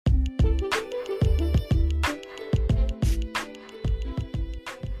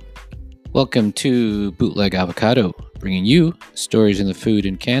Welcome to Bootleg Avocado, bringing you stories in the food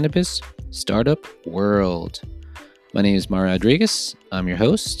and cannabis startup world. My name is Mara Rodriguez. I'm your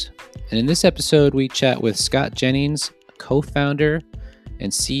host. And in this episode, we chat with Scott Jennings, co-founder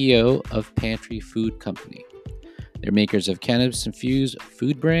and CEO of Pantry Food Company. They're makers of cannabis-infused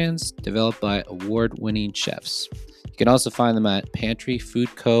food brands developed by award-winning chefs. You can also find them at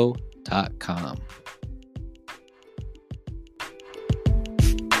pantryfoodco.com.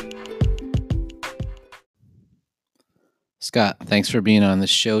 Scott, thanks for being on the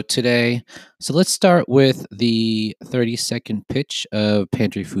show today. So let's start with the 30-second pitch of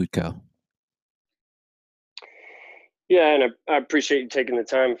Pantry Food Co. Yeah, and I appreciate you taking the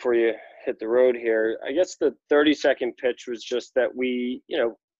time before you hit the road here. I guess the 30-second pitch was just that me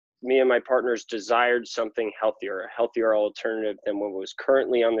and my partners desired something healthier, a healthier alternative than what was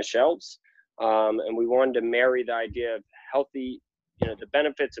currently on the shelves. And we wanted to marry the idea of healthy, the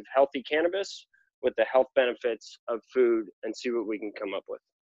benefits of healthy cannabis with the health benefits of food and see what we can come up with.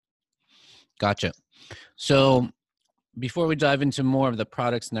 Gotcha. So before we dive into more of the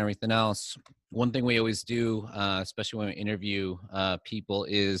products and everything else, one thing we always do, especially when we interview people,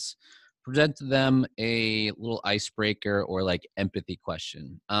 is present to them a little icebreaker or like empathy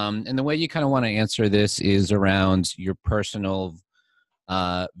question. And the way you kind of want to answer this is around your personal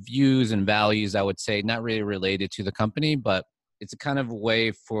views and values, I would say, not really related to the company, but it's a kind of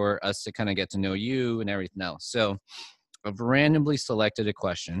way for us to kind of get to know you and everything else. So I've randomly selected a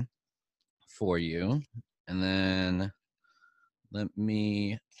question for you, and then let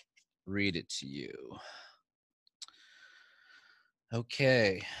me read it to you.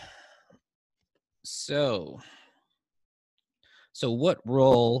 Okay. So what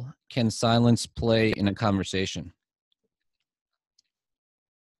role can silence play in a conversation?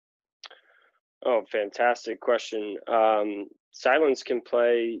 Oh, fantastic question. Silence can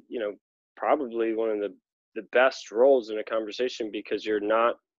play, probably one of the best roles in a conversation because you're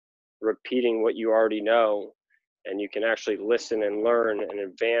not repeating what you already know, and you can actually listen and learn and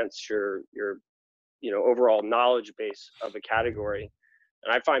advance your overall knowledge base of a category.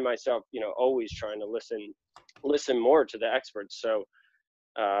 And I find myself, always trying to listen more to the experts. So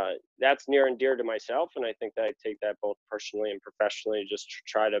that's near and dear to myself, and I think that I take that both personally and professionally, just to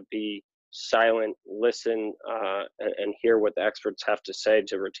try to be silent, listen, and hear what the experts have to say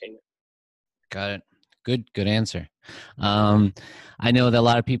to retain it. Got it. Good answer. I know that a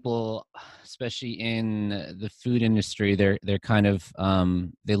lot of people, especially in the food industry, they're kind of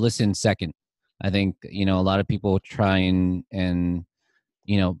they listen second. I think a lot of people try and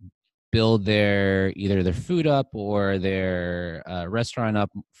build either their food up or their restaurant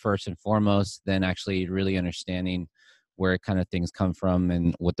up first and foremost, then actually really understanding where kind of things come from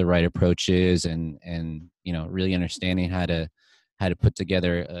and what the right approach is, and really understanding how to put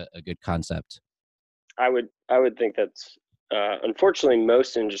together a good concept. I would think that's unfortunately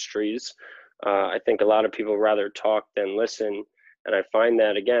most industries. I think a lot of people rather talk than listen, and I find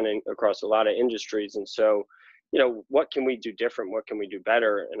that again across a lot of industries. And so, what can we do different? What can we do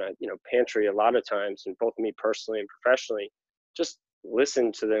better? And Pantry, a lot of times, and both me personally and professionally, just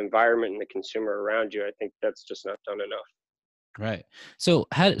listen to the environment and the consumer around you. I think that's just not done enough. Right. So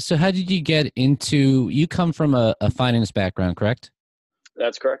how did you get into? You come from a finance background, correct?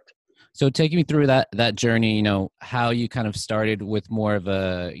 That's correct. So take me through that journey, how you kind of started with more of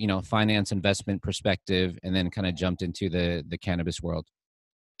a, finance investment perspective and then kind of jumped into the cannabis world.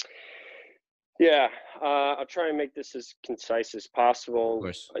 Yeah, I'll try and make this as concise as possible. Of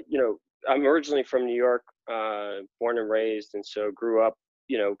course. I'm originally from New York, born and raised, and so grew up,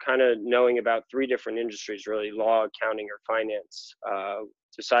 kind of knowing about three different industries, really: law, accounting, or finance.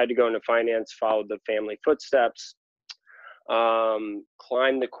 Decided to go into finance, followed the family footsteps,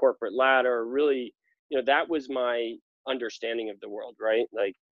 climbed the corporate ladder. Really, that was my understanding of the world, right?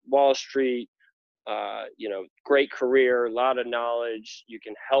 Like Wall Street, great career, a lot of knowledge, you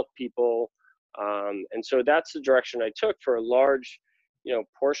can help people. And so that's the direction I took for a large,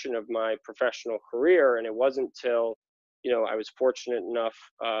 portion of my professional career. And it wasn't till, I was fortunate enough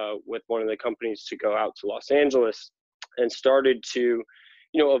with one of the companies to go out to Los Angeles and started to,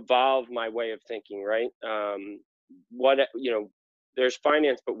 evolve my way of thinking, right? There's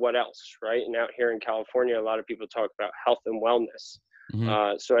finance, but what else, right? And out here in California, a lot of people talk about health and wellness.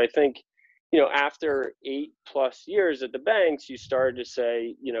 Mm-hmm. So I think, after 8+ years at the banks, you started to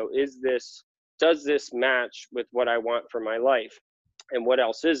say, does this match with what I want for my life? And what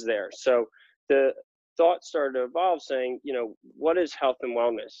else is there? So the thought started to evolve, saying, what is health and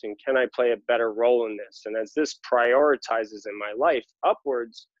wellness? And can I play a better role in this? And as this prioritizes in my life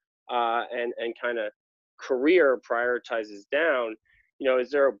upwards, and kind of career prioritizes down,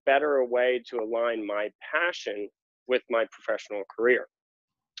 is there a better way to align my passion with my professional career?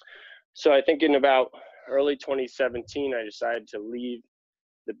 So I think in about early 2017, I decided to leave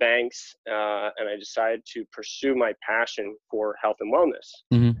the banks, and I decided to pursue my passion for health and wellness.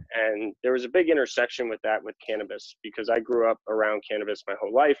 Hmm. And there was a big intersection with that with cannabis, because I grew up around cannabis my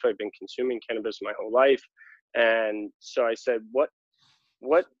whole life. I've been consuming cannabis my whole life. And so I said, what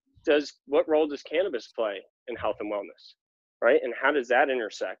what role does cannabis play in health and wellness, right? And how does that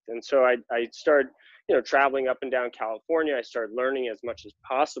intersect? And so I started, traveling up and down California. I started learning as much as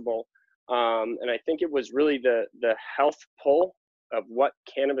possible, and I think it was really the health pull of what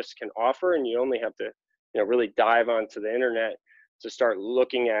cannabis can offer. And you only have to, really dive onto the internet to start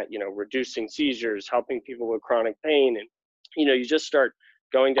looking at, reducing seizures, helping people with chronic pain, and you just start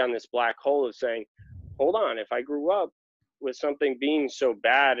going down this black hole of saying, hold on, if I grew up with something being so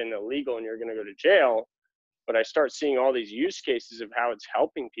bad and illegal and you're going to go to jail, but I start seeing all these use cases of how it's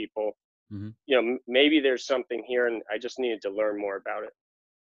helping people, Hmm. maybe there's something here and I just needed to learn more about it.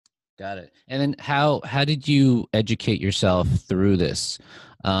 Got it. And then how did you educate yourself through this?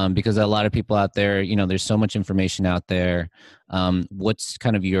 Because a lot of people out there, there's so much information out there. What's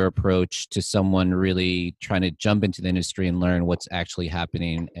kind of your approach to someone really trying to jump into the industry and learn what's actually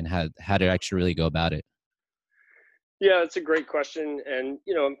happening and how to actually really go about it? Yeah, it's a great question. And,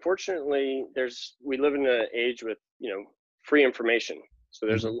 unfortunately, we live in an age with, free information. So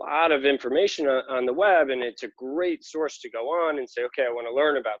there's a Hmm. lot of information on the web, and it's a great source to go on and say, okay, I want to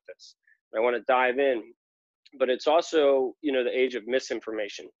learn about this. I want to dive in. But it's also, the age of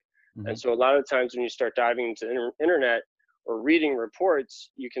misinformation. And Hmm. so a lot of times when you start diving into the internet or reading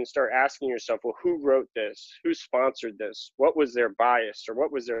reports, you can start asking yourself, well, who wrote this? Who sponsored this? What was their bias, or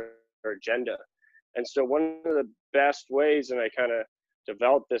what was their agenda? And so one of the best ways, and I kind of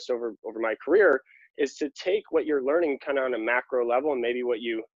developed this over my career, is to take what you're learning kind of on a macro level, and maybe what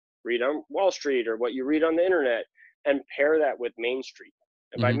you read on Wall Street or what you read on the internet, and pair that with Main Street.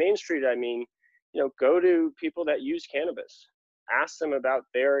 And by Hmm. Main Street, I mean, go to people that use cannabis, ask them about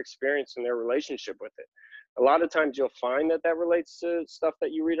their experience and their relationship with it. A lot of times you'll find that relates to stuff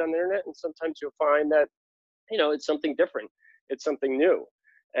that you read on the internet, and sometimes you'll find that it's something different, it's something new.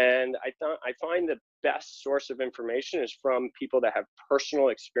 And I find the best source of information is from people that have personal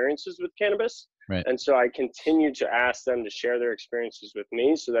experiences with cannabis. Right. And so I continue to ask them to share their experiences with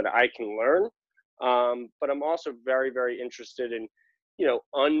me so that I can learn. But I'm also very, very interested in,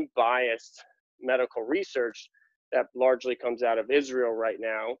 unbiased medical research that largely comes out of Israel right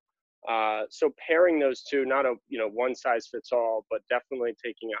now. So pairing those two, not a one size fits all, but definitely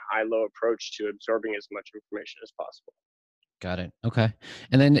taking a high-low approach to absorbing as much information as possible. Got it. Okay.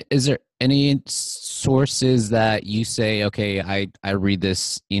 And then is there any sources that you say, okay, I read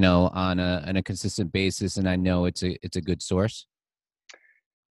this, on a consistent basis and I know it's a good source?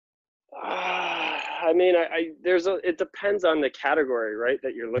 I mean, it depends on the category, right,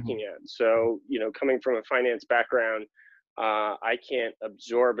 that you're Mhm. looking at. So, coming from a finance background, I can't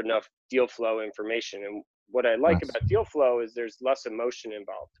absorb enough deal flow information. And what I like Nice. about deal flow is there's less emotion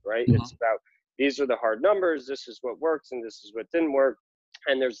involved, right? It's Mhm. about, these are the hard numbers, this is what works, and this is what didn't work.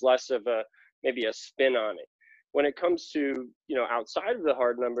 And there's less of maybe a spin on it. When it comes to, outside of the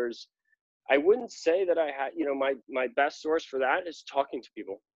hard numbers, I wouldn't say that I had, my best source for that is talking to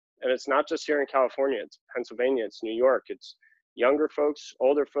people. And it's not just here in California, it's Pennsylvania, it's New York, it's younger folks,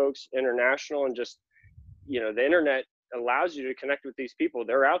 older folks, international, and just, the internet allows you to connect with these people.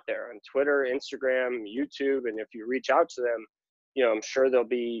 They're out there on Twitter, Instagram, YouTube. And if you reach out to them, I'm sure they'll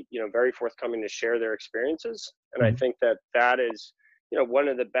be, very forthcoming to share their experiences. And I Mhm. think that is, one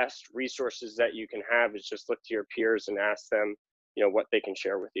of the best resources that you can have is just look to your peers and ask them, what they can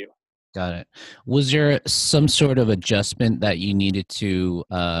share with you. Got it. Was there some sort of adjustment that you needed to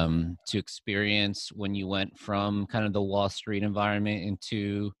experience when you went from kind of the Wall Street environment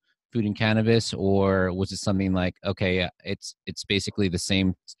into food and cannabis, or was it something like, okay, it's basically the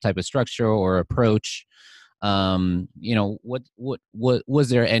same type of structure or approach? What was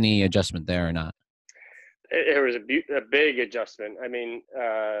there any adjustment there or not? It was a big adjustment. I mean,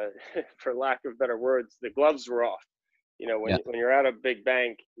 for lack of better words, the gloves were off. Yeah. When you're at a big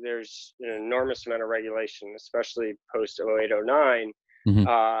bank, there's an enormous amount of regulation, especially post 08, 09. Hmm.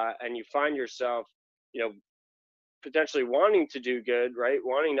 And you find yourself, you know, potentially wanting to do good, right?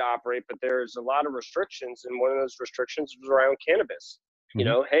 Wanting to operate, but there's a lot of restrictions. And one of those restrictions was around cannabis. Hmm.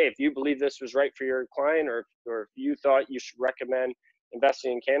 Hey, if you believe this was right for your client, or if you thought you should recommend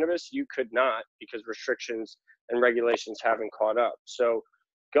investing in cannabis, you could not, because restrictions and regulations haven't caught up. So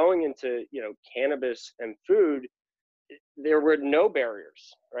going into, cannabis and food, there were no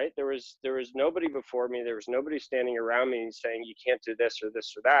barriers, right? There was nobody before me. There was nobody standing around me saying you can't do this or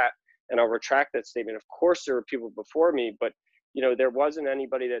this or that. And I'll retract that statement. Of course, there were people before me, but there wasn't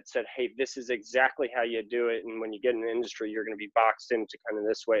anybody that said, "Hey, this is exactly how you do it." And when you get in the industry, you're going to be boxed into kind of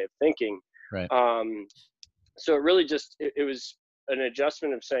this way of thinking. Right. So it really just it was an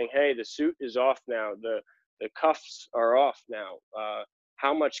adjustment of saying, "Hey, the suit is off now. The cuffs are off now.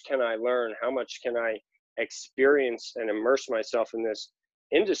 How much can I learn? How much can I experience and immerse myself in this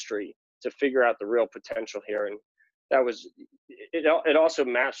industry to figure out the real potential here?" And that was it. It also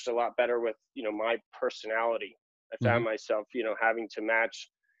matched a lot better with my personality. I Mm-hmm. found myself having to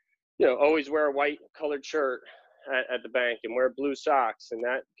match, always wear a white colored shirt at the bank and wear blue socks, and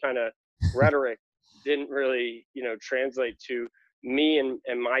that kind of rhetoric didn't really translate to me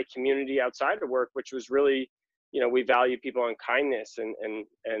and my community outside of work, which was really, we value people on kindness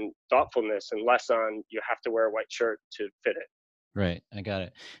and thoughtfulness, and less on you have to wear a white shirt to fit it. Right. I got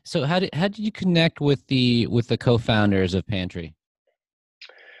it. So how did you connect with the co-founders of Pantry?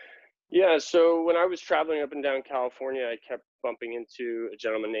 Yeah, so when I was traveling up and down California, I kept bumping into a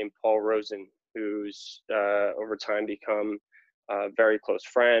gentleman named Paul Rosen, who's over time become a very close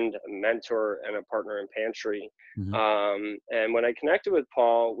friend, a mentor, and a partner in Pantry. Mm-hmm. And when I connected with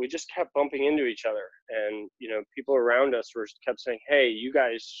Paul, we just kept bumping into each other, and people around us were kept saying, "Hey, you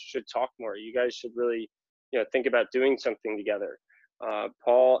guys should talk more. You guys should really, think about doing something together."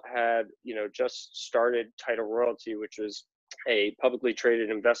 Paul had, just started Title Royalty, which was a publicly traded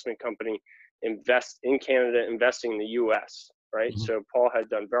investment company, invest in Canada, investing in the US, right? Mm-hmm. So Paul had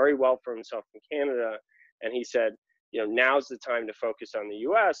done very well for himself in Canada. And he said, now's the time to focus on the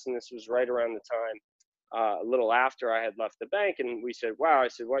US. And this was right around the time, a little after I had left the bank. And we said, wow, I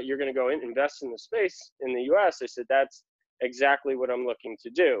said, what, you're going to go invest in the space in the US? I said, that's exactly what I'm looking to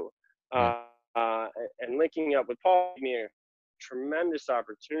do. Right. Uh, and linking up with Paul gave me a tremendous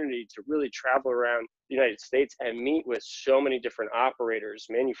opportunity to really travel around the United States and meet with so many different operators,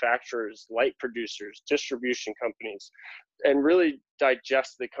 manufacturers, light producers, distribution companies, and really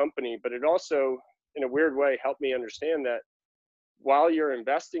digest the company. But it also, in a weird way, helped me understand that while you're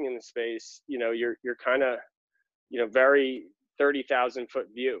investing in the space, you're kind of, very 30,000-foot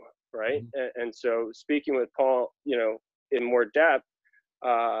view, right? Mm-hmm. And so speaking with Paul, in more depth,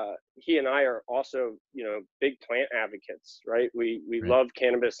 he and I are also, big plant advocates, right? We Right. love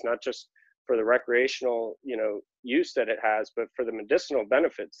cannabis, not just for the recreational, use that it has, but for the medicinal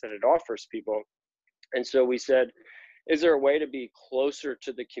benefits that it offers people. And so we said, is there a way to be closer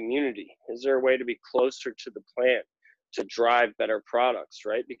to the community? Is there a way to be closer to the plant to drive better products,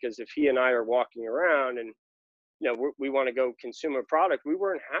 right? Because if he and I are walking around and we want to go consume a product, we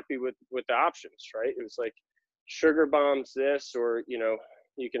weren't happy with the options, right? It was like sugar bombs this, or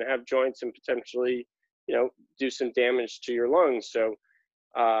you can have joints and potentially do some damage to your lungs. So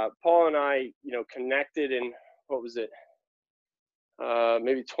Paul and I connected in, what was it,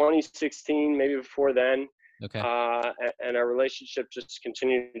 maybe 2016, maybe before then. Okay. And our relationship just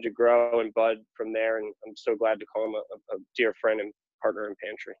continued to grow and bud from there, and I'm so glad to call him a dear friend and partner in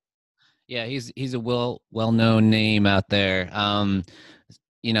Pantry. Yeah, he's a well-known name out there.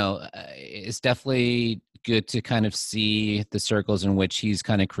 It's definitely good to kind of see the circles in which he's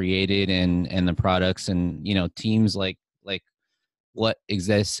kind of created and the products, and teams like what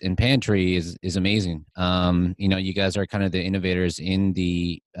exists in Pantry is amazing. You guys are kind of the innovators in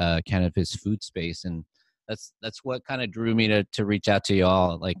the cannabis food space, and that's what kind of drew me to reach out to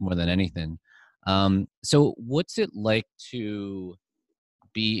y'all, like, more than anything. So what's it like to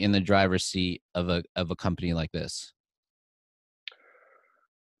be in the driver's seat of a company like this?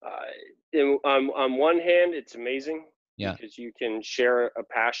 On one hand, it's amazing Yeah. because you can share a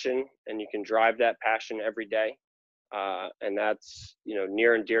passion and you can drive that passion every day. And that's,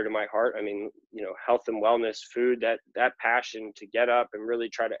 near and dear to my heart. I mean, health and wellness, food, that passion to get up and really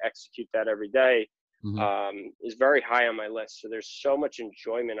try to execute that every day, Hmm. is very high on my list. So there's so much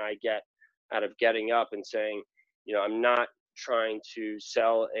enjoyment I get out of getting up and saying, I'm not trying to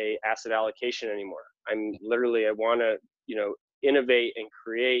sell a asset allocation anymore. I want to, innovate and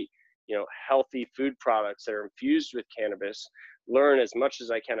create, healthy food products that are infused with cannabis, learn as much as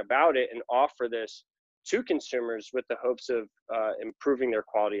I can about it, and offer this to consumers with the hopes of improving their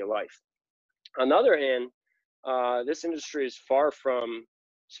quality of life. On the other hand, this industry is far from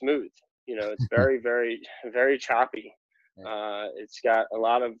smooth. It's very, very, very choppy. It's got a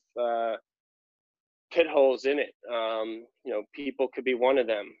lot of pit holes in it. People could be one of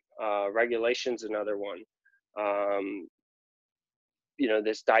them. Regulations another one. Um,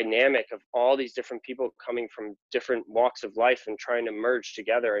 this dynamic of all these different people coming from different walks of life and trying to merge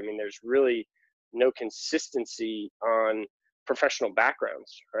together. I mean, there's really no consistency on professional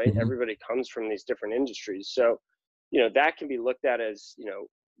backgrounds, right? Hmm. Everybody comes from these different industries. So, that can be looked at as,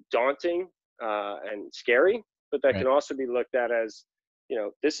 daunting and scary, but that Right. can also be looked at as,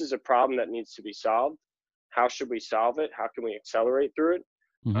 this is a problem that needs to be solved. How should we solve it? How can we accelerate through it?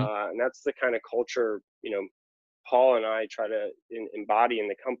 Hmm. And that's the kind of culture, Paul and I try to embody in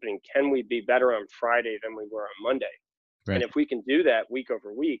the company. Can we be better on Friday than we were on Monday? And Right. if we can do that week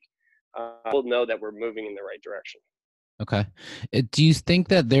over week, we'll know that we're moving in the right direction. Okay. Do you think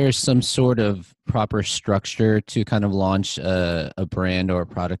that there's some sort of proper structure to kind of launch a brand or a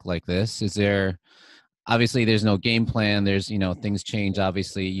product like this? Is there, obviously there's no game plan. There's, things change.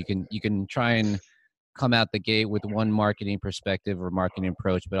 Obviously you can try and come out the gate with one marketing perspective or marketing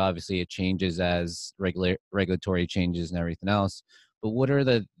approach, but obviously it changes as regulatory changes and everything else. But what are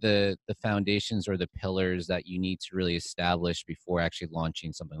the foundations or the pillars that you need to really establish before actually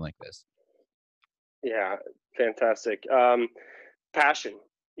launching something like this? Yeah, fantastic. Passion.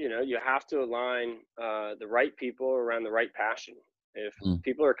 You have to align the right people around the right passion. If Mm,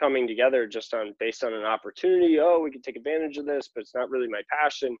 people are coming together just based on an opportunity, oh, we can take advantage of this, but it's not really my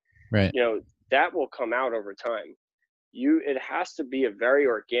passion, right. that will come out over time. It has to be a very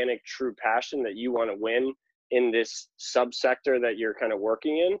organic, true passion that you want to win in this subsector that you're kind of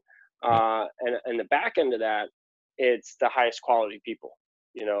working in. Right. And the back end of that, it's the highest quality people.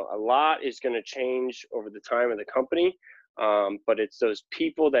 A lot is going to change over the time of the company, but it's those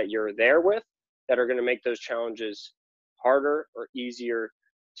people that you're there with that are going to make those challenges harder or easier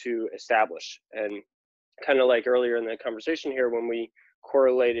to establish. And kind of like earlier in the conversation here, when we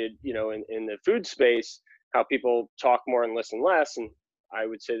correlated, in the food space, how people talk more and listen less, and I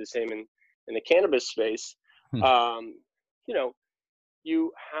would say the same in the cannabis space. Hmm. um, you know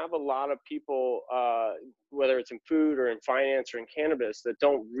you have a lot of people, whether it's in food or in finance or in cannabis, that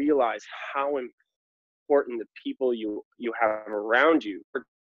don't realize how important the people you have around you are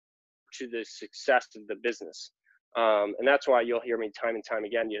to the success of the business. And that's why you'll hear me time and time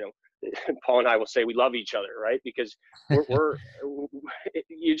again, Paul and I will say we love each other, right? Because we're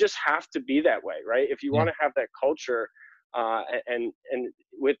you just have to be that way, right? If you Yeah. want to have that culture, and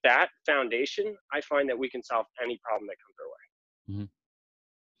with that foundation, I find that we can solve any problem that comes our way. Mhm.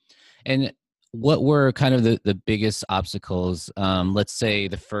 And what were kind of the biggest obstacles, let's say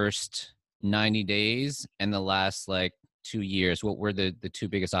the first 90 days and the last like 2 years? What were the two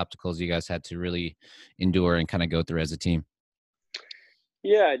biggest obstacles you guys had to really endure and kind of go through as a team?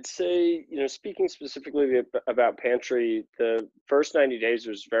 Yeah, I'd say, speaking specifically about Pantry, the first 90 days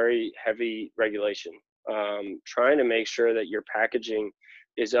was very heavy regulation. Trying to make sure that your packaging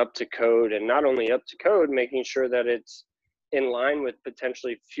is up to code, and not only up to code, making sure that it's in line with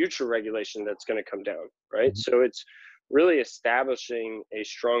potentially future regulation that's going to come down, right? Mhm. So it's really establishing a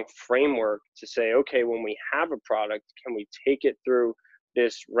strong framework to say, okay, when we have a product, can we take it through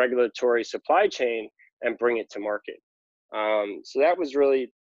this regulatory supply chain and bring it to market? So that was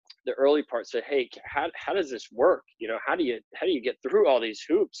really the early part. Say, hey, how does this work? How do you get through all these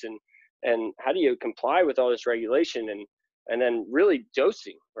hoops, and how do you comply with all this regulation, and then really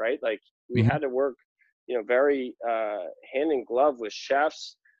dosing, right? Like we Mhm. had to work, very hand in glove with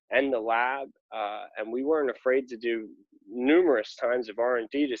chefs and the lab, and we weren't afraid to do numerous times of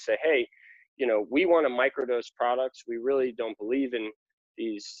R&D to say, hey, we want to microdose products. We really don't believe in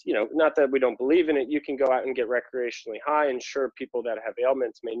these, not that we don't believe in it. You can go out and get recreationally high, and sure, people that have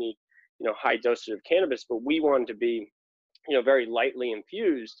ailments may need, high dosage of cannabis, but we wanted to be, very lightly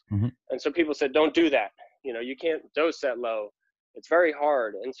infused. Mhm. And so people said, don't do that. You can't dose that low. It's very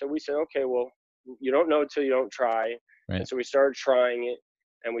hard. And so we said, okay, well, you don't know until you don't try. Right. And so we started trying it,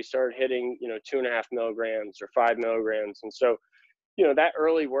 and we started hitting, 2.5 milligrams or 5 milligrams. And so, that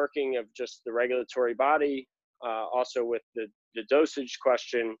early working of just the regulatory body, also with the dosage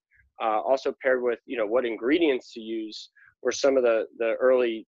question, also paired with, what ingredients to use, were some of the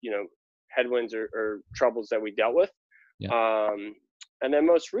early, headwinds or troubles that we dealt with. Yeah. um, and then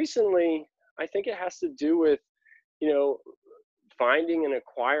most recently, I think it has to do with, you know finding and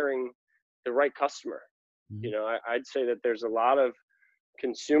acquiring the right customer. Mhm. I'd say that there's a lot of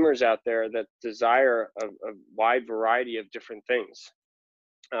consumers out there that desire a wide variety of different things.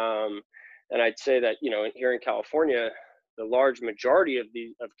 Um, and I'd say that, here in California, the large majority of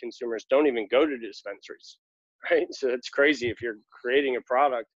consumers don't even go to dispensaries, right? So it's crazy if you're creating a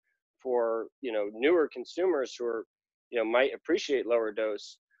product for, newer consumers who are, might appreciate lower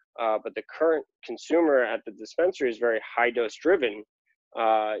dose, but the current consumer at the dispensary is very high dose driven.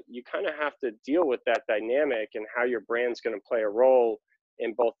 You kind of have to deal with that dynamic and how your brand's going to play a role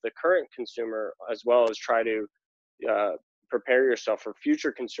in both the current consumer, as well as try to uh, prepare yourself for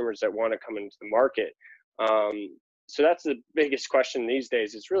future consumers that want to come into the market. So that's the biggest question these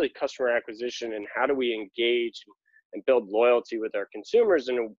days. It's really customer acquisition, and how do we engage and build loyalty with our consumers,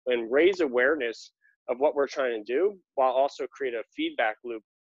 and raise awareness of what we're trying to do, while also create a feedback loop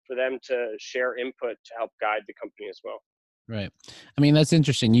for them to share input to help guide the company as well. Right. I mean, that's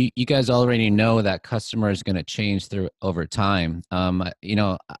interesting. You guys already know that customer is going to change through over time.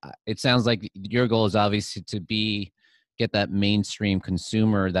 It sounds like your goal is obviously to get that mainstream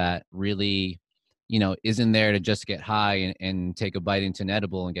consumer that really, isn't there to just get high and take a bite into an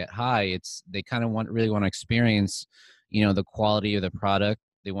edible and get high. They kind of really want to experience, the quality of the product.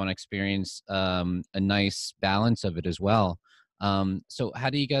 They want to experience a nice balance of it as well. So how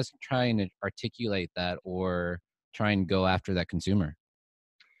do you guys try and articulate that, or try and go after that consumer?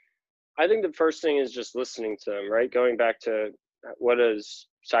 I think the first thing is just listening to them, right? Going back to what does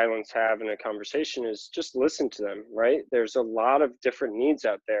silence have in a conversation, is just listen to them, right? There's a lot of different needs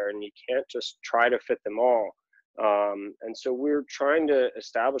out there, and you can't just try to fit them all. And so we're trying to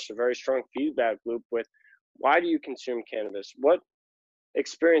establish a very strong feedback loop with, why do you consume cannabis? What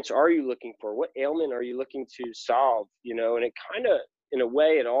experience are you looking for? What ailment are you looking to solve? And it kind of, in a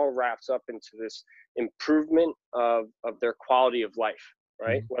way, it all wraps up into this improvement of their quality of life,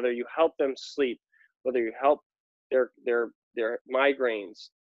 right? Mhm. Whether you help them sleep, whether you help their migraines,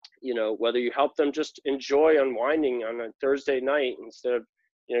 whether you help them just enjoy unwinding on a Thursday night instead of,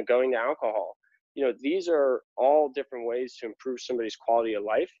 going to alcohol. These are all different ways to improve somebody's quality of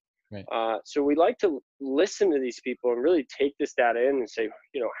life. Right. So we like to listen to these people and really take this data in and say,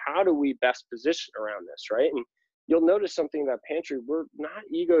 how do we best position around this, right? And you'll notice something about Pantry, we're not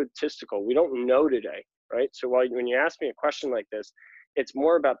egotistical. We don't know today, right? So when you ask me a question like this, it's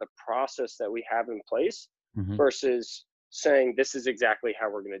more about the process that we have in place Mm-hmm. versus saying this is exactly how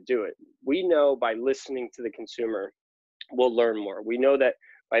we're going to do it. We know by listening to the consumer, we'll learn more. We know that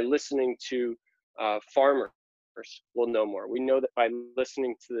by listening to farmers, we'll know more. We know that by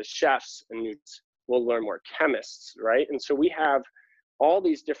listening to the chefs and we'll learn more. Chemists, right? And so we have all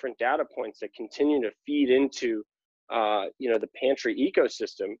these different data points that continue to feed into the Pantry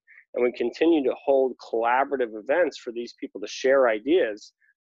ecosystem, and we continue to hold collaborative events for these people to share ideas,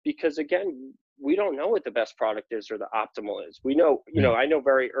 because again, we don't know what the best product is or the optimal is. We know, Right. I know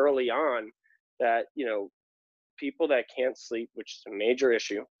very early on that people that can't sleep, which is a major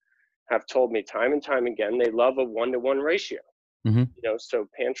issue, have told me time and time again they love a 1-to-1 ratio. Mm-hmm. So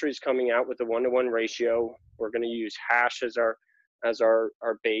Pantry's coming out with a 1-to-1 ratio. We're going to use hash as our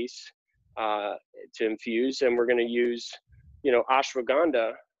base to infuse, and we're going to use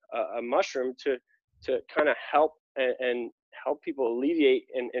ashwagandha, a mushroom, to kind of help and help people alleviate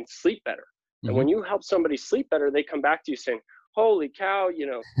and sleep better. And Mm-hmm. when you help somebody sleep better, they come back to you saying, holy cow,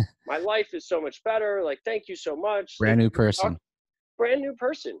 my life is so much better, like, thank you so much. Brand new person. Brand new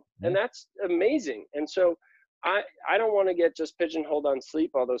person. And that's amazing. And so I don't want to get just pigeonholed on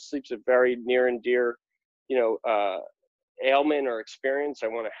sleep, although sleep's a very near and dear ailment or experience I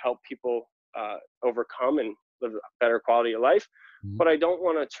want to help people overcome and live a better quality of life. Mm-hmm. But I don't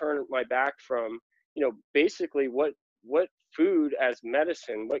want to turn my back from basically what food as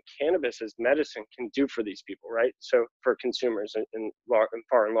medicine, what cannabis as medicine can do for these people, right? So for consumers in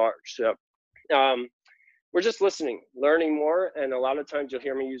far and large. So we're just listening, learning more. And a lot of times you'll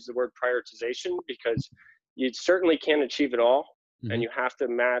hear me use the word prioritization, because you certainly can't achieve it all. Mm-hmm. And you have to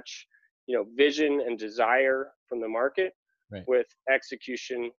match, vision and desire from the market Right. with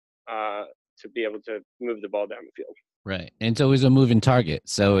execution to be able to move the ball down the field. Right. And it's always a moving target.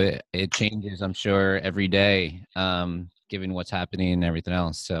 So it changes, I'm sure, every day, given what's happening and everything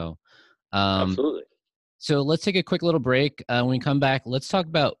else. So, Absolutely. So let's take a quick little break. When we come back, let's talk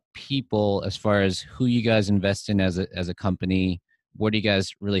about people, as far as who you guys invest in as a company. Where do you guys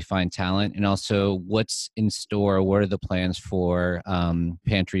really find talent? And also, what's in store? What are the plans for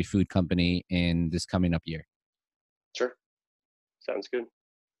Pantry Food Company in this coming up year? Sure. Sounds good.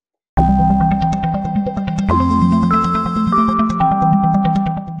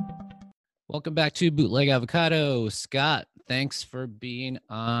 Welcome back to Bootleg Avocado. Scott, thanks for being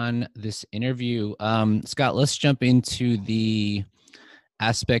on this interview. Scott, let's jump into the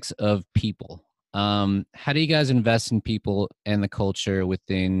aspects of people. How do you guys invest in people and the culture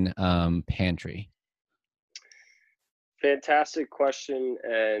within Pantry? Fantastic question.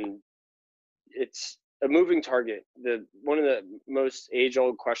 And it's a moving target. One of the most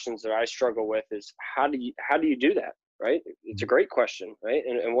age-old questions that I struggle with is how do you do that, right? It's a great question, right?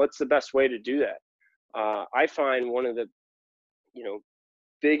 And what's the best way to do that? I find one of the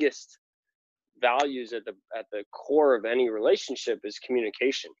biggest values at the core of any relationship is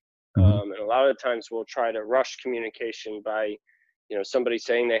communication. Mm-hmm. And a lot of times we'll try to rush communication by, somebody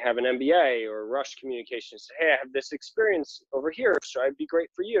saying they have an MBA, or rush communication, say, hey, I have this experience over here, so I'd be great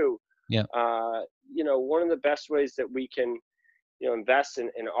for you. Yeah. One of the best ways that we can, invest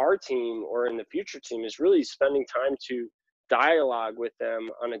in our team or in the future team is really spending time to dialogue with them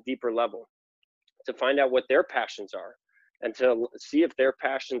on a deeper level, to find out what their passions are, and to see if their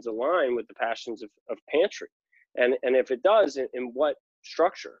passions align with the passions of Pantry. And if it does, in what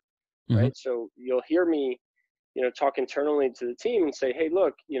structure, Mm-hmm. right? So you'll hear me, talk internally to the team and say, hey,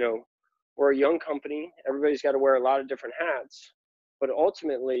 look, we're a young company. Everybody's got to wear a lot of different hats. But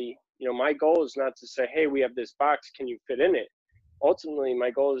ultimately, my goal is not to say, hey, we have this box, can you fit in it? Ultimately,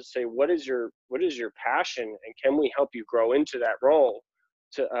 my goal is to say, what is your passion, and can we help you grow into that role,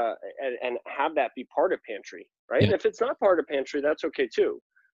 to and have that be part of Pantry, right? Yeah. And if it's not part of Pantry, that's okay too.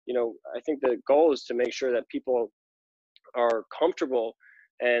 I think the goal is to make sure that people are comfortable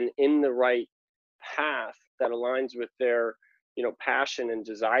and in the right path that aligns with their passion and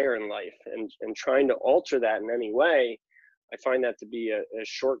desire in life, and trying to alter that in any way, I find that to be a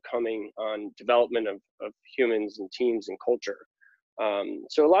shortcoming on development of humans and teams and culture.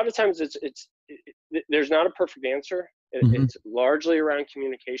 So a lot of times there's not a perfect answer. Mm-hmm. It's largely around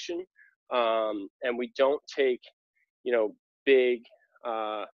communication, and we don't take big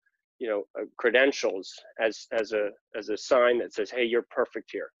credentials as a sign that says, hey, you're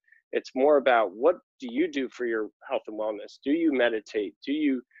perfect here. It's more about, what do you do for your health and wellness? Do you meditate? Do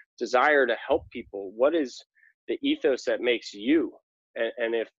you desire to help people? What is the ethos that makes you?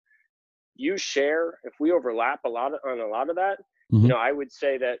 And if you share, if we overlap on a lot of that, Mm-hmm. I would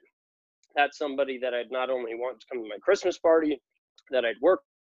say that that's somebody that I'd not only want to come to my Christmas party, that I'd work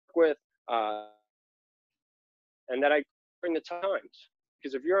with, and that I bring the times.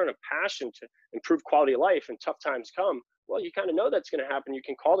 Because if you're on a passion to improve quality of life and tough times come, well, you kind of know that's going to happen. You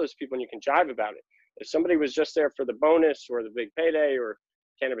can call those people and you can jive about it. If somebody was just there for the bonus or the big payday, or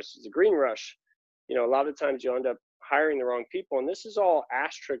cannabis is a green rush, a lot of times you'll end up hiring the wrong people. And this is all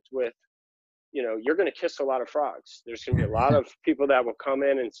asterisked with, you're going to kiss a lot of frogs. There's going to be a lot of people that will come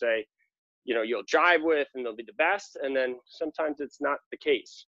in and say, you'll jive with, and they'll be the best. And then sometimes it's not the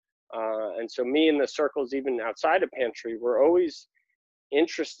case. And so me and the circles, even outside of Pantry, we're always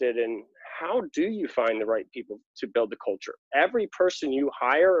interested in, how do you find the right people to build the culture? Every person you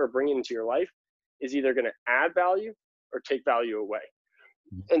hire or bring into your life is either going to add value or take value away.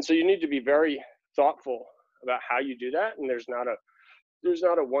 And so you need to be very thoughtful about how you do that. And there's not a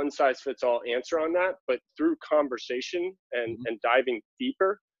one size fits all answer on that, but through conversation and diving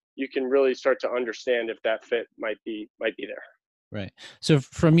deeper, you can really start to understand if that fit might be there. Right. So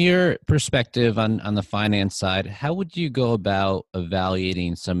from your perspective on the finance side, how would you go about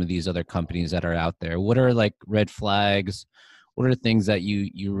evaluating some of these other companies that are out there? What are like red flags? What are things that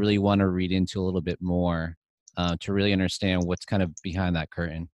you really want to read into a little bit more to really understand what's kind of behind that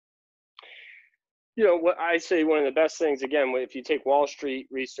curtain? What I say, one of the best things, again, if you take Wall Street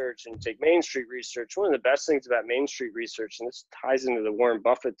research and take Main Street research, one of the best things about Main Street research, and this ties into the Warren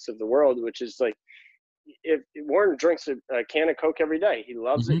Buffetts of the world, which is like, if Warren drinks a can of Coke every day, he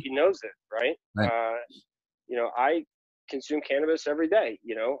loves it, he knows it, right? Right. I consume cannabis every day.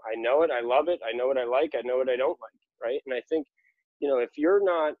 I know it, I love it, I know what I like, I know what I don't like, right? And I think, if you're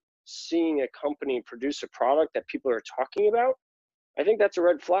not seeing a company produce a product that people are talking about, I think that's a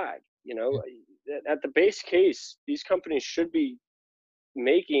red flag. At the base case, these companies should be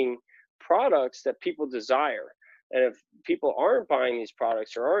making products that people desire. And if people aren't buying these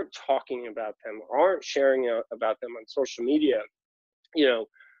products, or aren't talking about them, or aren't sharing about them on social media,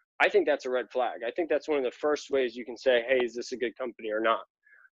 I think that's a red flag. I think that's one of the first ways you can say, hey, is this a good company or not?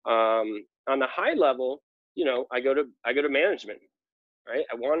 On the high level, I go to management, right?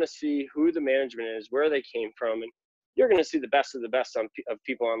 I want to see who the management is, where they came from, and you're going to see the best of the best of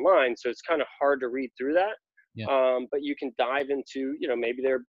people online. So it's kind of hard to read through that. Yeah. But you can dive into, maybe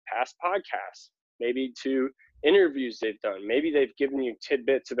their past podcasts, maybe to interviews they've done. Maybe they've given you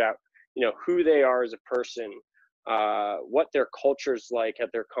tidbits about, who they are as a person, what their culture's like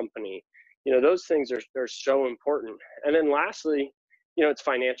at their company. Those things are so important. And then lastly, it's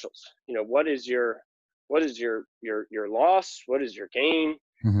financials. What is your loss? What is your gain?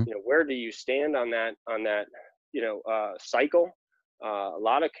 Mm-hmm. Where do you stand on that cycle? A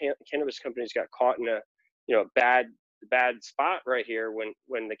lot of cannabis companies got caught in a bad spot right here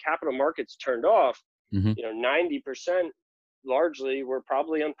when the capital markets turned off. 90% largely were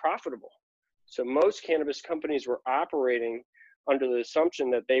probably unprofitable. So most cannabis companies were operating under the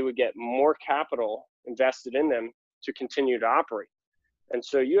assumption that they would get more capital invested in them to continue to operate. And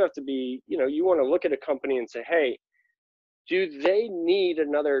so you have to be, you want to look at a company and say, hey, do they need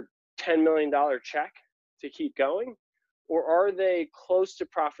another $10 million check to keep going? Or are they close to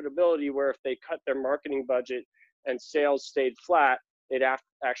profitability where if they cut their marketing budget and sales stayed flat, they'd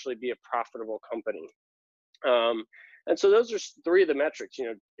actually be a profitable company? And so those are three of the metrics.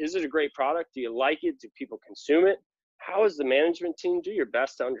 Is it a great product? Do you like it? Do people consume it? How is the management team? Do your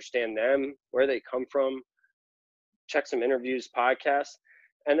best to understand them, where they come from, check some interviews, podcasts.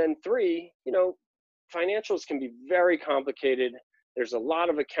 And then three, financials can be very complicated. There's a lot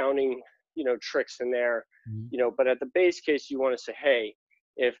of accounting, tricks in there, but at the base case, you want to say, hey,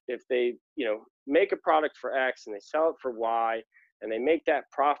 if they, make a product for X and they sell it for Y and they make that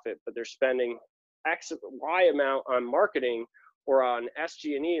profit, but they're spending Y amount on marketing or on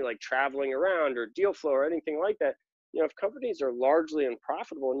SG&E, like traveling around or deal flow or anything like that. If companies are largely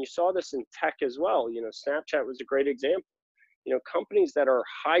unprofitable, and you saw this in tech as well, Snapchat was a great example. Companies that are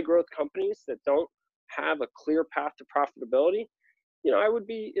high growth companies that don't have a clear path to profitability,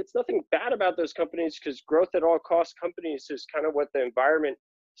 it's nothing bad about those companies, because growth at all costs companies is kind of what the environment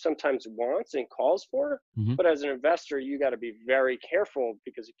sometimes wants and calls for. Mm-hmm. But as an investor, you got to be very careful,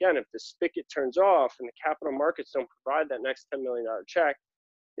 because again, if the spigot turns off and the capital markets don't provide that next $10 million check,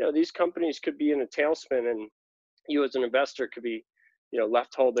 these companies could be in a tailspin, and you as an investor could be,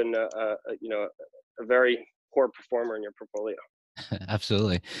 left holding a very poor performer in your portfolio.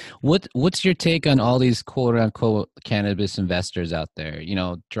 Absolutely. What's your take on all these quote unquote cannabis investors out there,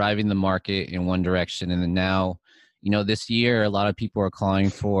 driving the market in one direction, and then now, this year a lot of people are calling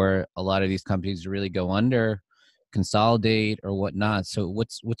for a lot of these companies to really go under, consolidate or whatnot. So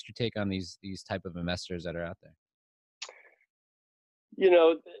what's your take on these type of investors that are out there?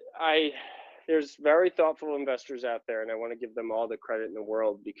 There's very thoughtful investors out there, and I want to give them all the credit in the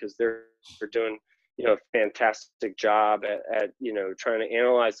world, because they're doing a fantastic job at trying to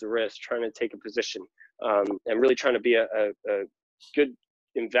analyze the risk, trying to take a position, and really trying to be a good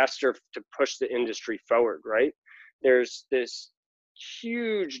investor to push the industry forward, right? There's this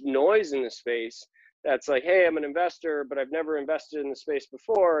huge noise in the space that's like, hey, I'm an investor, but I've never invested in the space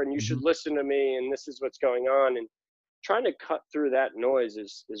before, and you should listen to me, and this is what's going on. And trying to cut through that noise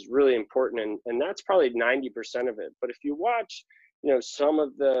is really important, and that's probably 90% of it. But if you watch some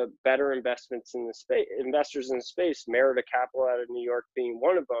of the better investors in the space, Merida Capital out of New York being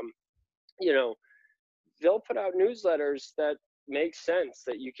one of them, they'll put out newsletters that make sense,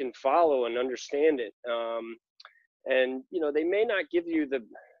 that you can follow and understand it. And they may not give you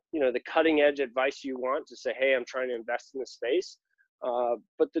the cutting edge advice you want to say, hey, I'm trying to invest in the space.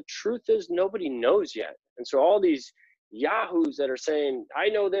 But the truth is, nobody knows yet. And so all these yahoos that are saying, I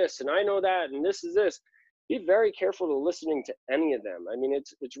know this and I know that and this is this, be very careful to listening to any of them. I mean,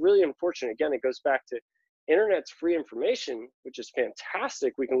 it's really unfortunate. Again, it goes back to internet's free information, which is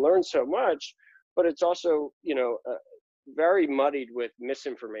fantastic. We can learn so much, but it's also, very muddied with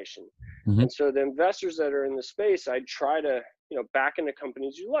misinformation. Mm-hmm. And so the investors that are in the space, I try to, back into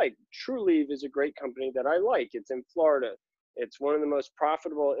companies you like. Trulieve is a great company that I like. It's in Florida. It's one of the most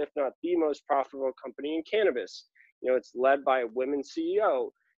profitable, if not the most profitable company in cannabis. It's led by a women CEO.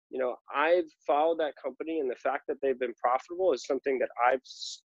 I've followed that company, and the fact that they've been profitable is something that I've,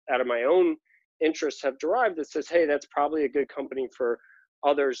 out of my own interests, have derived that says, hey, that's probably a good company for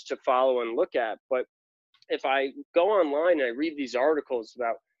others to follow and look at. But if I go online and I read these articles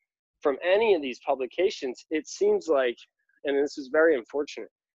from any of these publications, it seems like, and this is very unfortunate,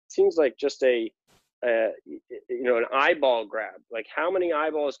 it seems like just an eyeball grab. Like, how many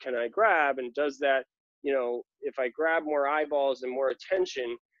eyeballs can I grab? And does that, if I grab more eyeballs and more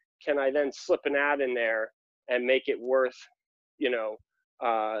attention, can I then slip an ad in there and make it worth,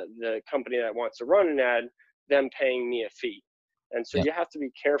 the company that wants to run an ad, them paying me a fee? And so you have to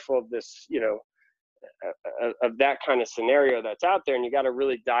be careful of this, of that kind of scenario that's out there, and you got to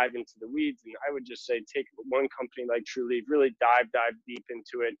really dive into the weeds. And I would just say, take one company like Trulieve, really dive deep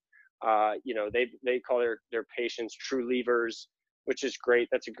into it. They call their patients True Leavers, which is great.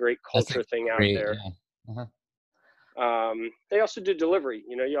 That's a great culture thing out there. Yeah. Uh-huh. They also do delivery.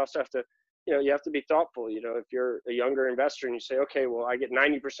 You also have to, you have to be thoughtful. If you're a younger investor and you say, okay, well, I get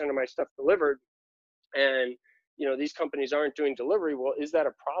 90% of my stuff delivered, and these companies aren't doing delivery, well, is that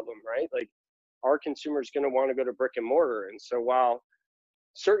a problem, right? Like, our consumers going to want to go to brick and mortar. And so while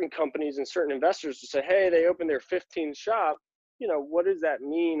certain companies and certain investors will say, hey, they opened their 15th shop, what does that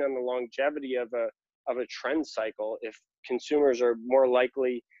mean on the longevity of a trend cycle if consumers are more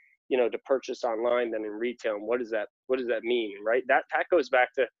likely, to purchase online than in retail? And what does that mean, right? That goes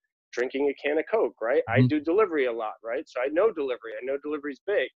back to drinking a can of Coke, right? Mm-hmm. I do delivery a lot, right? So I know delivery. I know delivery's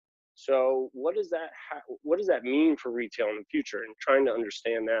big. So what does that mean for retail in the future? And trying to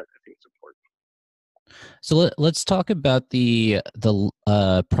understand that, I think, is important. So let's talk about the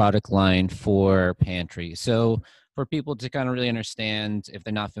product line for Pantry. So for people to kind of really understand, if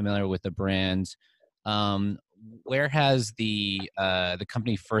they're not familiar with the brand, um, where has the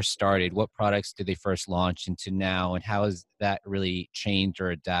company first started? What products did they first launch into now, and how has that really changed or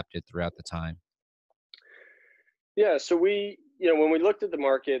adapted throughout the time? Yeah, so when we looked at the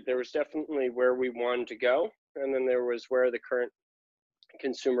market, there was definitely where we wanted to go, and then there was where the current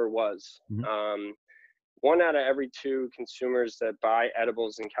consumer was. Hmm. Um, One out of every two consumers that buy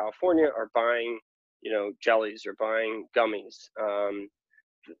edibles in California are buying, jellies or buying gummies.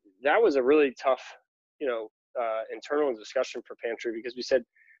 That was a really tough, you know, internal discussion for Pantry because we said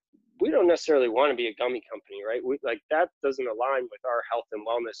we don't necessarily want to be a gummy company, right? We like that doesn't align with our health and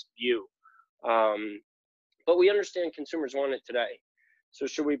wellness view. Um, but we understand consumers want it today. So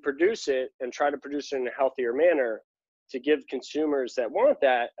should we produce it and try to produce it in a healthier manner to give consumers that want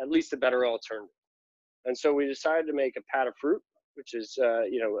that at least a better alternative? And so we decided to make a pat of fruit, which is a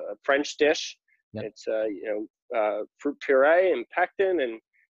French dish. Yep. It's fruit puree and pectin, and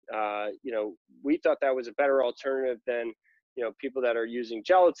we thought that was a better alternative than people that are using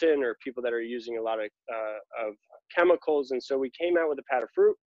gelatin or people that are using a lot of chemicals. And so we came out with a pat of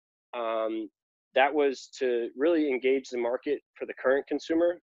fruit. Um, that was to really engage the market for the current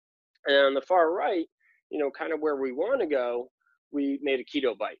consumer. And on the far right, kind of where we want to go, we made a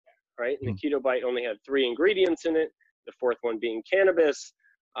keto bite, right? And the keto bite only had three ingredients in it, the fourth one being cannabis.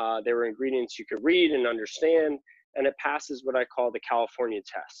 There were ingredients you could read and understand, and it passes what I call the California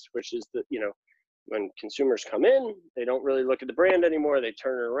test, which is when consumers come in, they don't really look at the brand anymore. They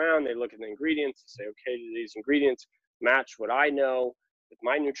turn it around, they look at the ingredients, and say, okay, do these ingredients match what I know with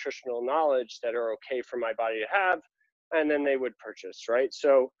my nutritional knowledge that are okay for my body to have? And then they would purchase, right?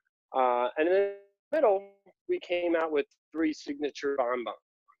 So and in the middle, we came out with three signature bonbons,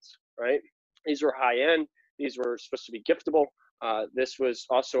 right? These were high end. These were supposed to be giftable. This was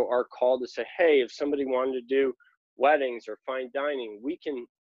also our call to say, hey, if somebody wanted to do weddings or fine dining, we can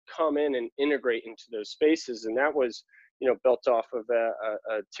come in and integrate into those spaces. And that was, built off of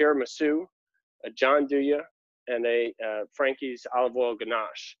a tiramisu, a John Duya, and a Frankie's olive oil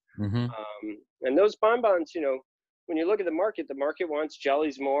ganache. Mm-hmm. And those bonbons, when you look at the market wants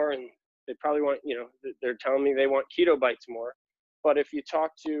jellies more, and they probably want, they're telling me they want keto bites more. But if you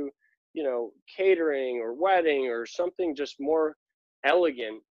talk to, catering or wedding or something just more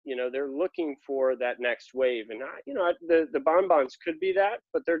elegant, they're looking for that next wave. And the bonbons could be that,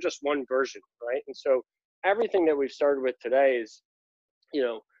 but they're just one version, right? And so everything that we've started with today is, you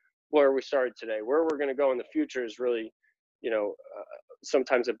know, where we started today. Where we're going to go in the future is really,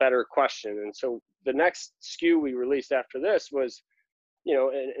 sometimes a better question. And so the next SKU we released after this was,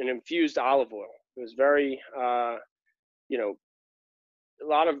 an infused olive oil. It was very, a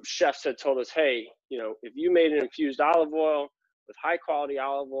lot of chefs had told us, hey, if you made an infused olive oil with high quality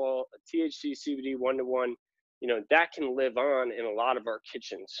olive oil, a THC CBD 1-to-1, that can live on in a lot of our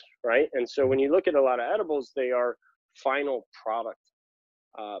kitchens, right? And so when you look at a lot of edibles, they are final product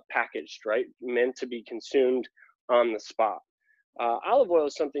packaged, right? Meant to be consumed on the spot. Olive oil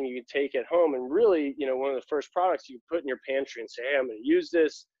is something you can take at home and really, one of the first products you put in your pantry and say, hey, I'm going to use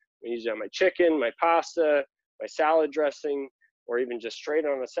this. I'm going to use it on my chicken, my pasta, my salad dressing, or even just straight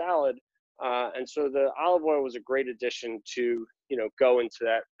on a salad. And so the olive oil was a great addition to, go into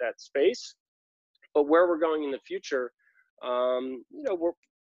that space. But where we're going in the future,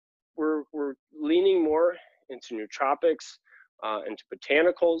 we're leaning more into nootropics, into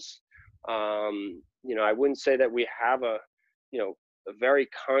botanicals. I wouldn't say that we have a very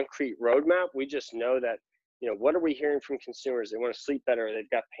concrete roadmap. We just know that, what are we hearing from consumers? They want to sleep better. They've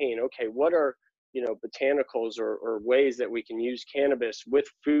got pain. Okay, what are botanicals or ways that we can use cannabis with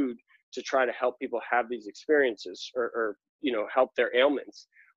food to try to help people have these experiences or help their ailments.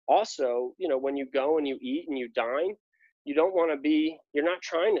 Also, when you go and you eat and you dine, you're not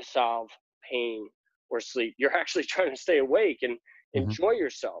trying to solve pain or sleep. You're actually trying to stay awake and Mm-hmm. enjoy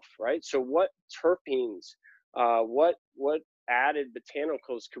yourself, right? So what terpenes, what added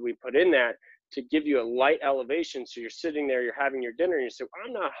botanicals could we put in that to give you a light elevation? So you're sitting there, you're having your dinner, and you say, well,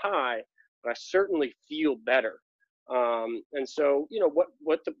 I'm not high, but I certainly feel better. And so,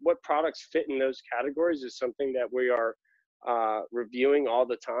 what products fit in those categories is something that we are reviewing all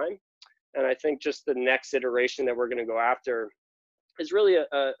the time. And I think just the next iteration that we're going to go after is really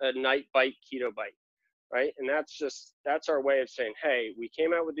a night bite keto bite, right? And that's our way of saying, hey, we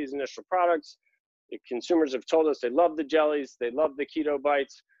came out with these initial products. The consumers have told us they love the jellies, they love the keto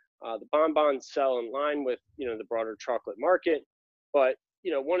bites. The bonbons sell in line with the broader chocolate market, but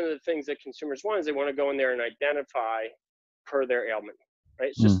one of the things that consumers want is they want to go in there and identify per their ailment. right?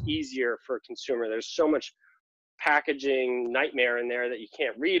 It's just easier for a consumer. There's so much packaging nightmare in there that you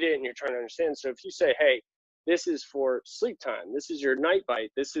can't read it and you're trying to understand. So if you say, hey, this is for sleep time, this is your night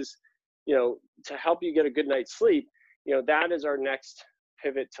bite, this is, to help you get a good night's sleep, that is our next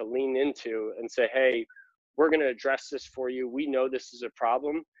pivot to lean into and say, hey, we're going to address this for you. We know this is a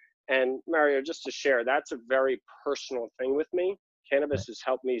problem. And Mario, just to share, that's a very personal thing with me. Cannabis has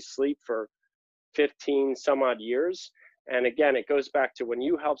helped me sleep for 15 some odd years. And again, it goes back to when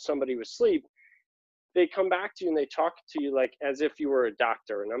you help somebody with sleep, they come back to you and they talk to you like as if you were a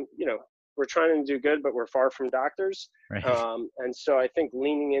doctor. And we're trying to do good, but we're far from doctors. Right. And so I think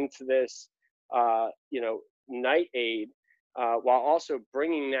leaning into this, night aid, while also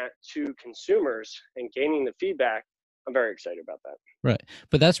bringing that to consumers and gaining the feedback, I'm very excited about that. Right.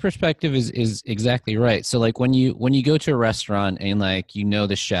 But that's perspective is exactly right. So like when you go to a restaurant and like,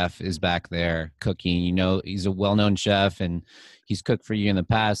 the chef is back there cooking, he's a well-known chef and he's cooked for you in the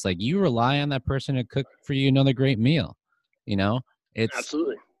past, like you rely on that person to cook for you another great meal. It's,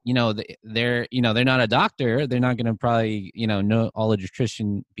 Absolutely. they're not a doctor. They're not going to probably, know all the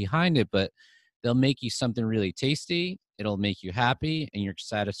nutrition behind it, but they'll make you something really tasty. It'll make you happy and you're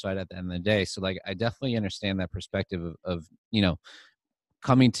satisfied at the end of the day. So like, I definitely understand that perspective of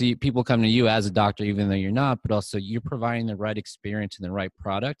people coming to you as a doctor, even though you're not, but also you're providing the right experience and the right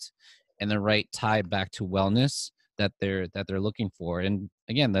product and the right tie back to wellness that they're looking for. And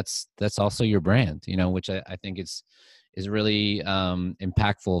again, that's also your brand, which I think is really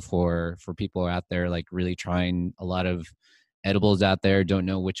impactful for people out there, like really trying a lot of edibles out there, don't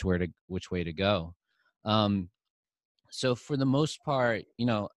know which way to go. So for the most part,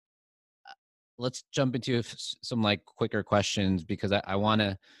 let's jump into some like quicker questions because I want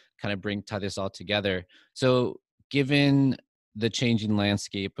to kind of tie this all together. So given the changing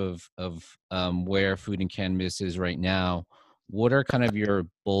landscape of where food and cannabis is right now, what are kind of your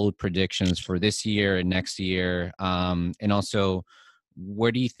bold predictions for this year and next year? And also,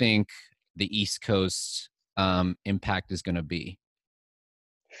 where do you think the East Coast impact is going to be?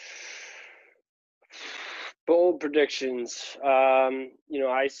 Bold predictions.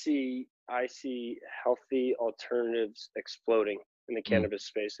 I see healthy alternatives exploding in the cannabis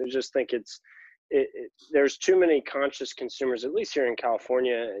space. I just think there's too many conscious consumers, at least here in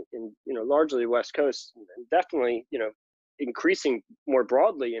California, in largely West Coast, and definitely increasing more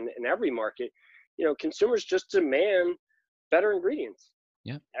broadly in every market. Consumers just demand better ingredients.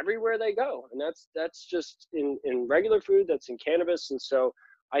 Yeah. Everywhere they go, and that's just in regular food. That's in cannabis, and so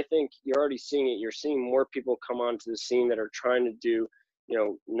I think you're already seeing it. You're seeing more people come onto the scene that are trying to do,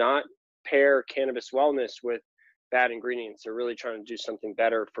 not pair cannabis wellness with bad ingredients. They're really trying to do something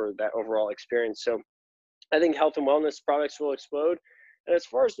better for that overall experience. So I think health and wellness products will explode. And as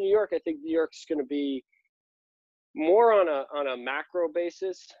far as New York, I think New York's going to be more on a macro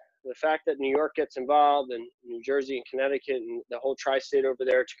basis. The fact that New York gets involved and New Jersey and Connecticut and the whole tri-state over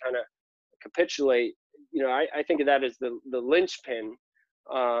there to kind of capitulate, I think of that as the linchpin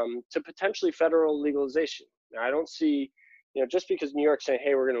to potentially federal legalization. Now, I don't see, just because New York's saying,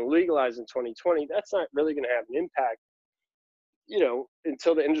 hey, we're going to legalize in 2020, that's not really going to have an impact,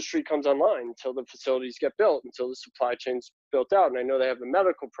 until the industry comes online, until the facilities get built, until the supply chain's built out. And I know they have a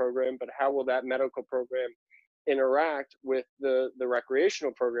medical program, but how will that medical program interact with the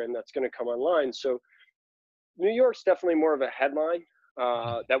recreational program that's going to come online? So New York's definitely more of a headline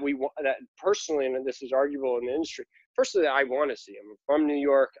that we want, that personally, and this is arguable in the industry, personally, I want to see. I'm from New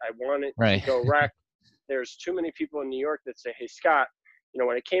York. I want it to go rec. There's too many people in New York that say, hey, Scott,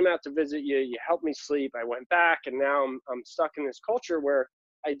 when I came out to visit you, you helped me sleep. I went back and now I'm stuck in this culture where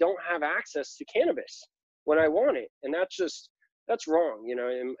I don't have access to cannabis when I want it. And that's wrong.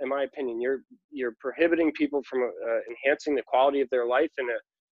 In my opinion, you're prohibiting people from enhancing the quality of their life in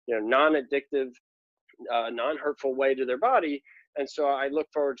a non-addictive, non-hurtful way to their body. And so I look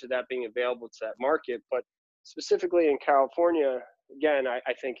forward to that being available to that market. But specifically in California, again,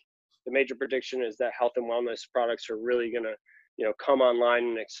 I think the major prediction is that health and wellness products are really going to, come online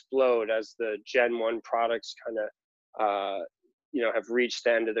and explode as the Gen 1 products kind of, have reached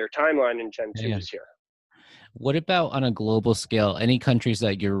the end of their timeline and Gen 2 is here. What about on a global scale? Any countries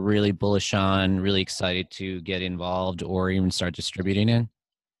that you're really bullish on, really excited to get involved or even start distributing in?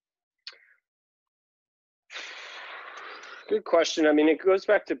 Good question. I mean, it goes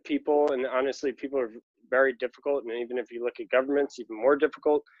back to people, and honestly, people are very difficult. And even if you look at governments, even more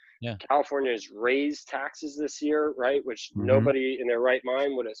difficult. Yeah. California has raised taxes this year, right? Which nobody in their right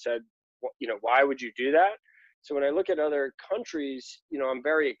mind would have said, why would you do that? So when I look at other countries, I'm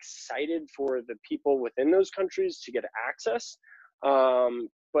very excited for the people within those countries to get access.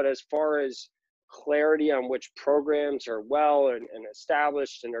 But as far as clarity on which programs are well and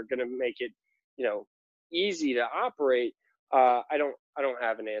established and are going to make it, you know, easy to operate. I don't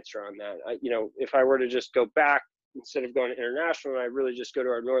have an answer on that. If I were to just go back instead of going international, and I really just go to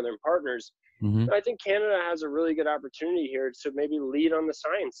our northern partners, Hmm. I think Canada has a really good opportunity here to maybe lead on the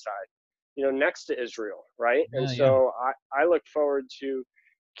science side, next to Israel, right? And Yeah, yeah. so I look forward to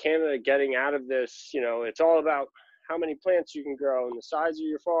Canada getting out of this. It's all about how many plants you can grow and the size of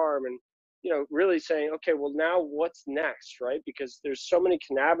your farm, and really saying, okay, well, now what's next, right? Because there's so many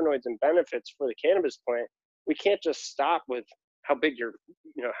cannabinoids and benefits for the cannabis plant. We can't just stop with how big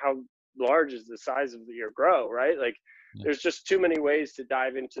how large is the size of your grow, right? Like, Yeah. there's just too many ways to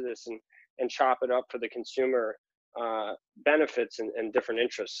dive into this and chop it up for the consumer benefits and different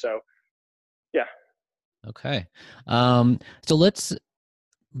interests. So, yeah. Okay. So let's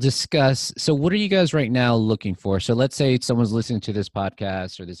discuss. So, what are you guys right now looking for? So, let's say someone's listening to this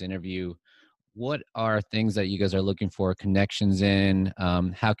podcast or this interview. What are things that you guys are looking for connections in?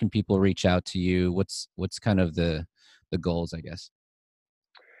 How can people reach out to you? What's kind of the goals, I guess?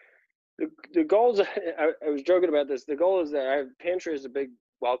 The goals, I was joking about this. The goal is that Pantry is a big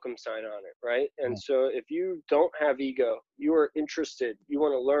welcome sign on it, right? And Yeah. so if you don't have ego, you are interested, you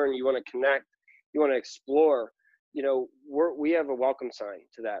want to learn, you want to connect, you want to explore, we have a welcome sign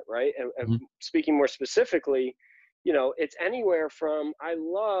to that, right? And Mhm. speaking more specifically, it's anywhere from, I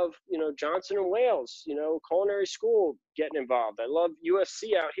love, Johnson and Wales, culinary school getting involved. I love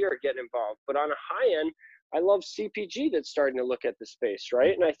USC out here getting involved. But on a high end, I love CPG that's starting to look at the space,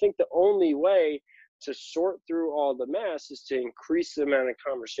 right? And I think the only way to sort through all the mess is to increase the amount of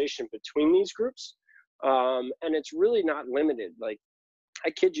conversation between these groups. And it's really not limited. Like,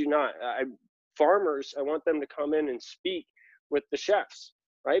 I kid you not, farmers, I want them to come in and speak with the chefs,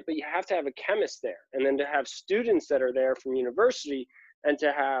 right? But you have to have a chemist there, and then to have students that are there from university, and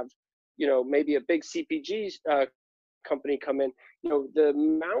to have, maybe a big CPG company come in. The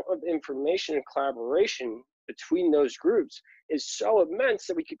amount of information and collaboration between those groups is so immense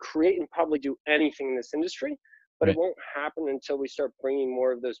that we could create and probably do anything in this industry, but it Right. won't happen until we start bringing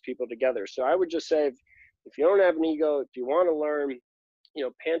more of those people together. So I would just say, if you don't have an ego, if you want to learn,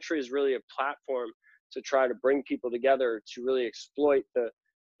 Pantry is really a platform to try to bring people together to really exploit the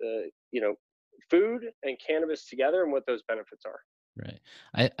food and cannabis together and what those benefits are. Right.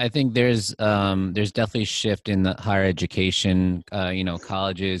 I think there's definitely a shift in the higher education,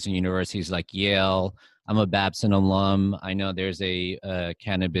 colleges and universities like Yale. I'm a Babson alum. I know there's a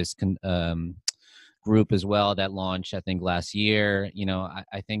cannabis group as well that launched, I think, last year.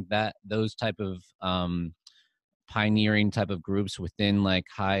 I think that those type of pioneering type of groups within like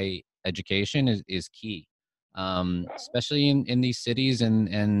high education is key, especially in these cities,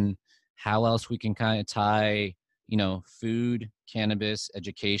 and how else we can kind of tie food, cannabis,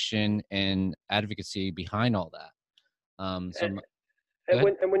 education, and advocacy behind all that. And, Go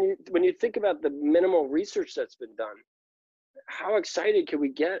and ahead. when you think about the minimal research that's been done, how excited can we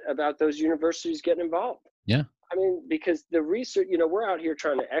get about those universities getting involved? Yeah. I mean, because the research, we're out here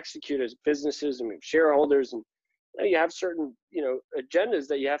trying to execute as businesses, and we have shareholders, and you have certain, agendas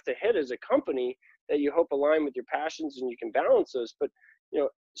that you have to hit as a company that you hope align with your passions, and you can balance those. But,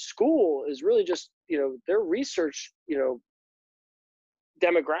 school is really just, their research,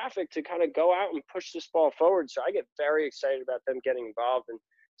 demographic to kind of go out and push this ball forward. So I get very excited about them getting involved and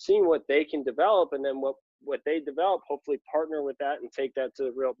seeing what they can develop, and then what they develop, hopefully partner with that and take that to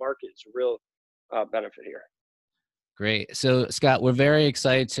the real market. It's a real benefit here. Great. So, Scott, we're very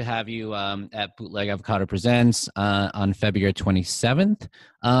excited to have you at Bootleg Avocado Presents on February 27th.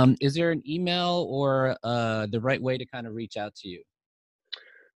 Is there an email or the right way to kind of reach out to you?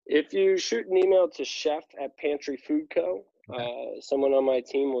 If you shoot an email to chef at Pantry Food Co., Okay. someone on my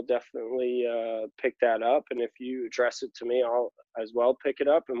team will definitely pick that up. And if you address it to me, I'll as well pick it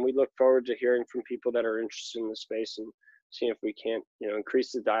up. And we look forward to hearing from people that are interested in the space and seeing if we can't,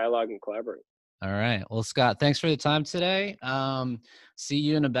 increase the dialogue and collaborate. All right. Well, Scott, thanks for the time today. See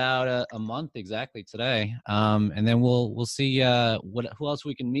you in about a month exactly today. And then we'll see who else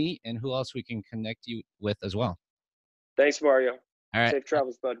we can meet and who else we can connect you with as well. Thanks, Mario. All right. Safe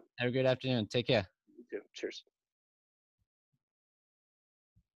travels, bud. Have a great afternoon. Take care. You too. Cheers.